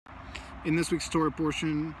In this week's Torah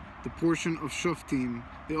portion, the portion of Shoftim,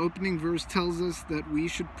 the opening verse tells us that we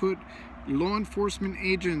should put law enforcement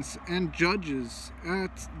agents and judges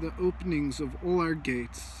at the openings of all our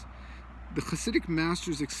gates. The Hasidic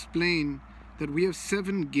masters explain that we have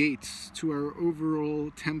 7 gates to our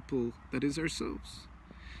overall temple, that is ourselves.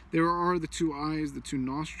 There are the 2 eyes, the 2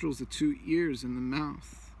 nostrils, the 2 ears, and the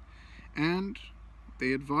mouth. And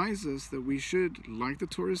they advise us that we should, like the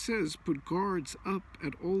Torah says, put guards up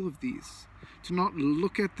at all of these. To not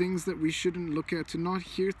look at things that we shouldn't look at, to not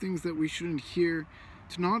hear things that we shouldn't hear,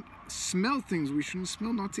 to not smell things we shouldn't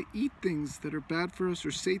smell, not to eat things that are bad for us or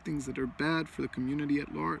say things that are bad for the community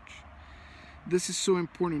at large. This is so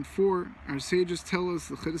important, for our sages tell us,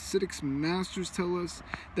 the Hasidic masters tell us,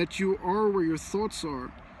 that you are where your thoughts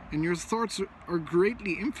are, and your thoughts are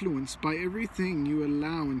greatly influenced by everything you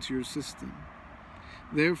allow into your system.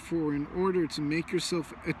 Therefore, in order to make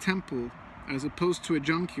yourself a temple as opposed to a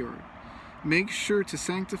junkyard, make sure to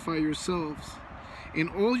sanctify yourselves in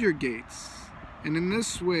all your gates. And in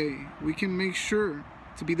this way, we can make sure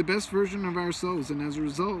to be the best version of ourselves, and as a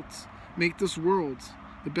result, make this world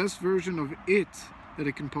the best version of it that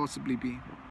it can possibly be.